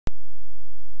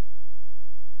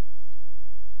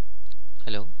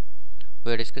Hello,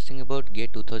 we are discussing about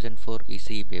GATE 2004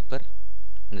 ECE paper,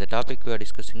 and the topic we are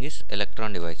discussing is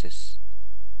electron devices.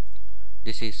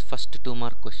 This is first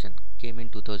 2-mark question, came in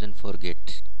 2004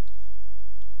 GATE.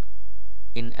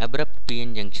 In abrupt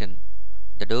PN junction,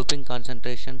 the doping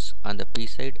concentrations on the P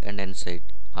side and N side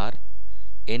are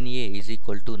Na is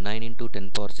equal to 9 into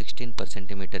 10 power 16 per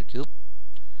centimeter cube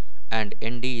and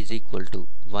Nd is equal to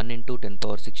 1 into 10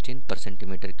 power 16 per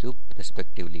centimeter cube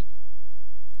respectively.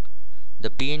 The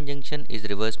PN junction is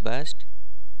reverse biased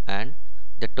and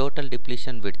the total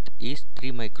depletion width is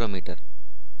 3 micrometer.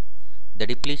 The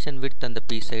depletion width on the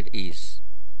P side is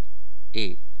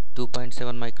A 2.7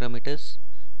 micrometers,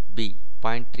 B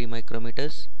 0.3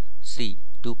 micrometers, C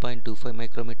 2.25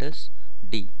 micrometers,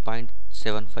 D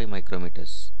 0.75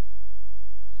 micrometers.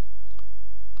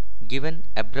 Given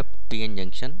abrupt PN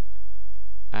junction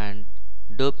and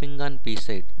doping on P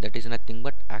side, that is nothing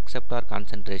but acceptor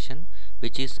concentration,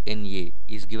 which is Na,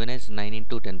 is given as 9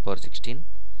 into 10 power 16,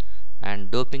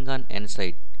 and doping on N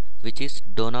side, which is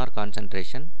donor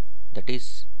concentration, that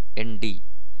is Nd,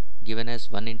 given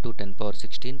as 1 into 10 power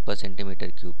 16 per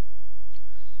centimeter cube,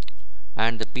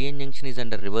 and the PN junction is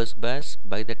under reverse bias.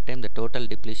 By that time the total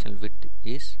depletion width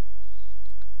is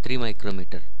 3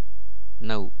 micrometer.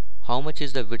 Now how much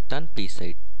is the width on P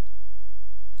side?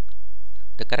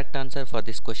 The correct answer for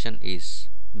this question is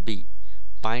B,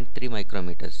 0.3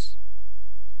 micrometers.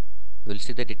 We will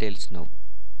see the details now.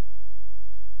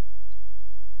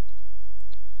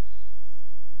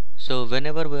 So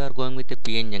whenever we are going with a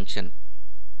PN junction,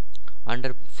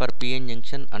 for PN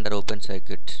junction under open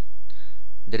circuit,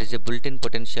 there is a built-in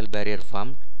potential barrier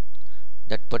formed.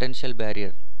 That potential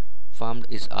barrier formed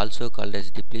is also called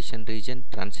as depletion region,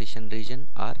 transition region,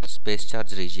 or space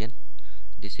charge region.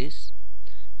 This is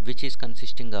which is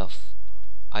consisting of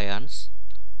ions,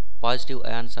 positive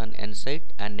ions on N side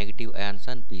and negative ions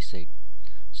on P side.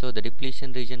 So the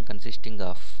depletion region consisting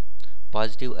of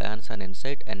positive ions on N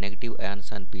side and negative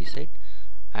ions on P side,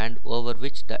 and over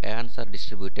which the ions are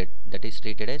distributed, that is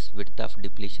treated as width of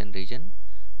depletion region,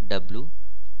 W.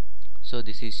 So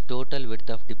this is total width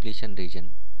of depletion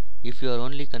region. If you are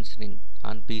only considering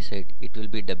on P side, it will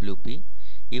be WP.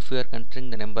 If you are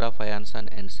considering the number of ions on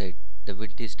N side, the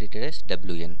width is treated as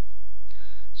Wn.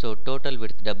 So total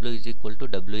width W is equal to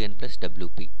Wn plus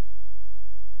Wp.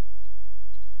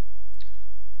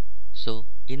 So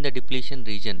in the depletion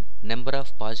region, number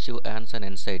of positive ions on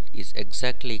N side is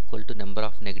exactly equal to number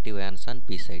of negative ions on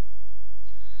P side.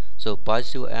 So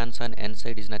positive ions on N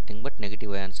side is nothing but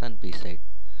negative ions on P side.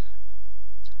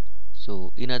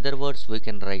 So in other words, we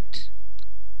can write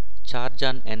charge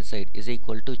on N side is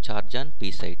equal to charge on P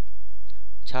side.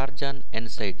 Charge on N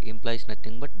side implies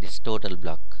nothing but this total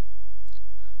block.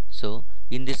 So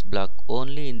in this block,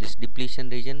 only in this depletion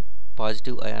region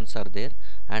positive ions are there,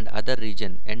 and other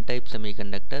region N-type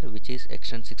semiconductor, which is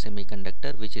extrinsic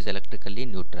semiconductor, which is electrically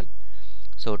neutral.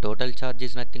 So total charge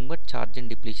is nothing but charge in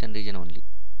depletion region only.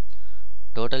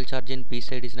 Total charge in P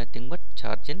side is nothing but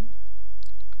charge in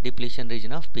depletion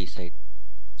region of P side.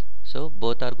 So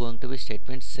both are going to be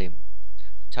statements same.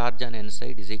 Charge on N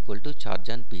side is equal to charge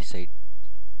on P side.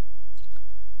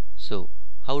 So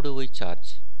how do we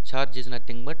charge? Charge is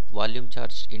nothing but volume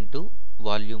charge into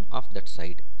volume of that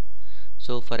side.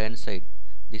 So for N side,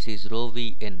 this is rho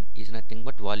Vn is nothing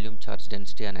but volume charge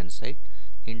density on N side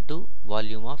into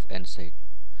volume of N side.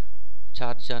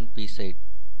 Charge on P side,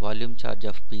 volume charge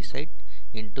of P side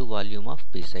into volume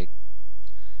of P side.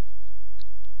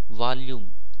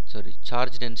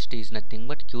 Charge density is nothing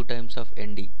but Q times of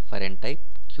Nd for N type,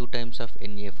 Q times of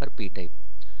Na for P type.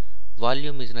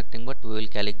 Volume is nothing but we will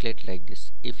calculate like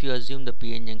this. If you assume the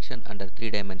PN junction under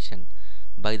 3 dimension,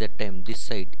 by that time this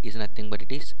side is nothing but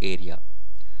it is area.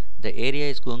 The area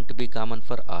is going to be common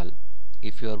for all.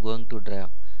 If you are going to draw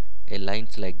a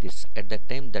lines like this, at that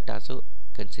time that also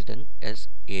considered as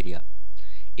area.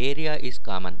 Area is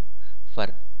common for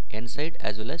N side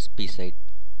as well as P side.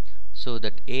 So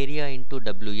that area into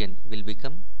Wn will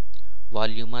become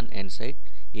volume on N side,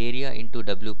 area into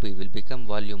Wp will become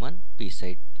volume on P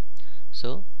side.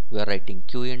 So we are writing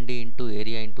Qnd into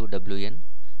area into Wn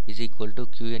is equal to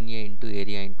Qna into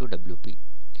area into Wp.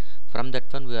 From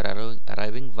that one we are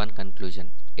arriving one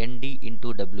conclusion. Nd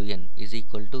into Wn is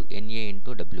equal to Na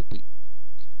into Wp.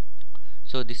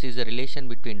 So this is the relation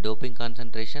between doping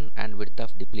concentration and width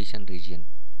of depletion region.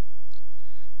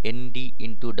 Nd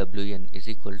into Wn is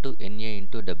equal to Na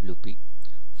into Wp.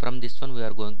 From this one we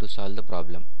are going to solve the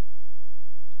problem.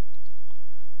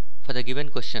 For the given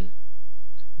question,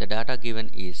 the data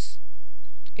given is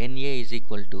Na is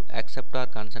equal to acceptor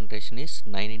concentration is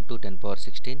 9 into 10 power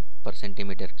 16 per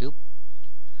centimeter cube.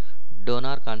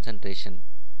 Donor concentration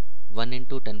 1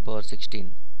 into 10 power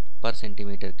 16 per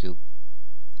centimeter cube,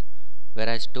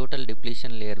 whereas total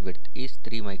depletion layer width is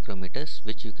 3 micrometers,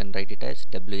 which you can write it as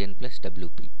Wn plus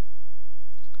Wp.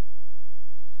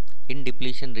 In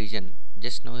depletion region,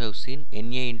 just now we have seen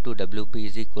Na into Wp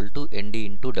is equal to Nd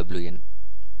into Wn.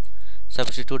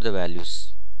 Substitute the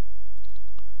values.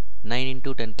 9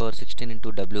 into 10 power 16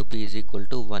 into Wp is equal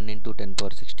to 1 into 10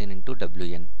 power 16 into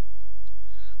Wn.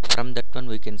 From that one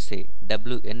we can say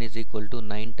Wn is equal to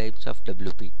 9 times of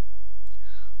Wp.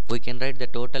 We can write the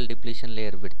total depletion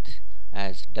layer width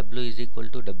as W is equal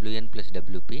to Wn plus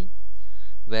Wp,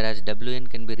 whereas Wn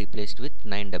can be replaced with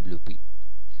 9 Wp.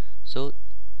 So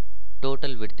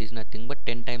total width is nothing but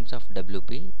 10 times of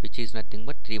Wp, which is nothing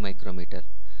but 3 micrometer.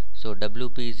 So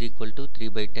Wp is equal to 3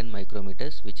 by 10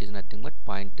 micrometers, which is nothing but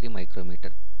 0.3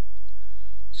 micrometer.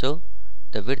 So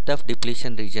the width of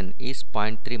depletion region is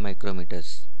 0.3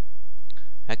 micrometers.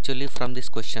 Actually, from this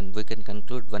question we can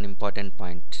conclude one important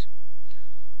point.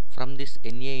 From this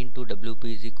Na into Wp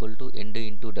is equal to Nd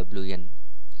into Wn.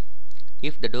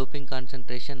 If the doping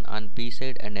concentration on P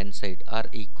side and N side are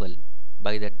equal,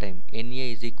 by that time Na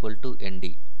is equal to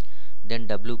Nd, then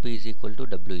Wp is equal to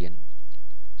Wn.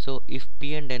 So if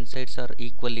P and N sides are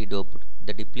equally doped,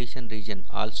 the depletion region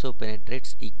also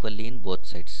penetrates equally in both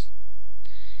sides.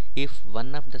 If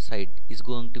one of the side is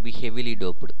going to be heavily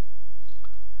doped,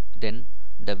 then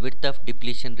the width of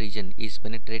depletion region is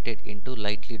penetrated into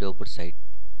lightly doped side.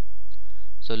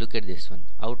 So look at this one.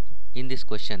 Out in this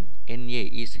question, Na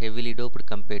is heavily doped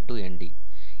compared to Nd.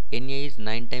 Na is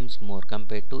 9 times more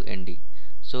compared to Nd.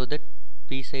 So that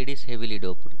P side is heavily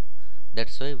doped.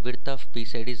 That's why width of P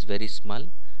side is very small,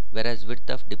 whereas width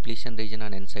of depletion region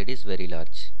on N side is very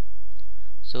large.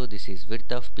 So this is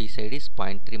width of P side is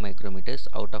 0.3 micrometers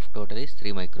out of total is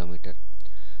 3 micrometer.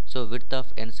 So width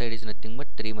of N side is nothing but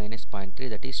 3 minus 0.3,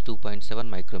 that is 2.7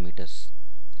 micrometers.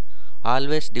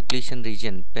 Always depletion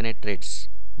region penetrates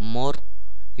more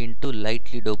into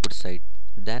lightly doped side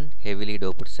than heavily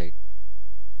doped side.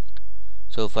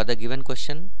 So for the given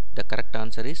question, the correct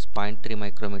answer is 0.3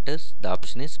 micrometers. The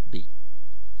option is B.